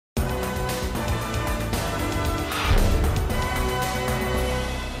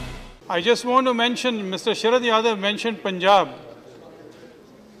I just want to mention, Mr. Sharad Yadav mentioned Punjab.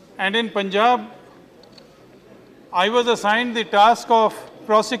 And in Punjab, I was assigned the task of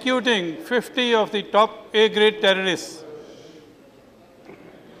prosecuting 50 of the top A-grade terrorists.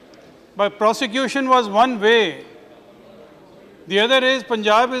 But prosecution was one way. The other is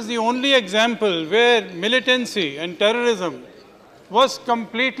Punjab is the only example where militancy and terrorism was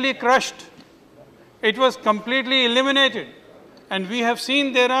completely crushed. It was completely eliminated. And we have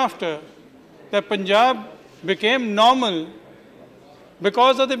seen thereafter that Punjab became normal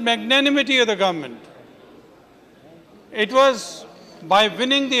because of the magnanimity of the government. It was by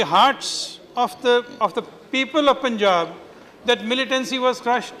winning the hearts of the people of Punjab that militancy was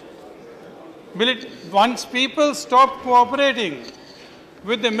crushed. Once people stopped cooperating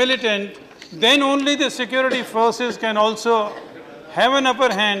with the militant, then only the security forces can also have an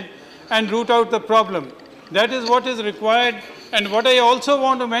upper hand and root out the problem. That is what is required. And what I also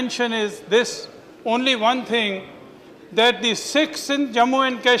want to mention is this, only one thing, that the Sikhs in Jammu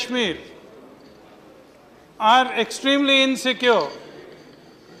and Kashmir are extremely insecure.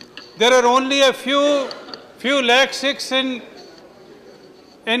 There are only a few lakh Sikhs in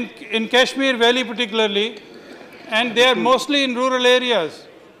Kashmir Valley particularly, and they are mostly in rural areas.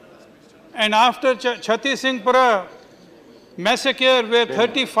 And after Chatti Singhpura massacre, where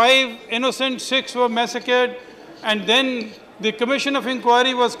 35 innocent Sikhs were massacred, and then the Commission of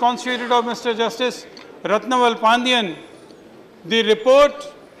Inquiry was constituted of Mr. Justice Ratnaval Pandian, the report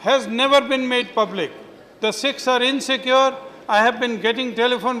has never been made public. The Sikhs are insecure. I have been getting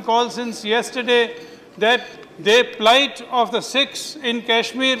telephone calls since yesterday that the plight of the Sikhs in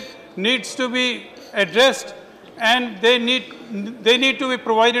Kashmir needs to be addressed, and they need to be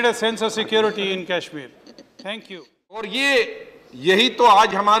provided a sense of security in Kashmir. Thank you. और यही तो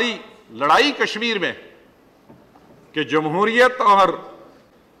आज हमारी लड़ाई कश्मीर में कि जमहूरियत और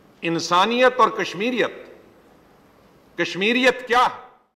इंसानियत और कश्मीरियत क्या है।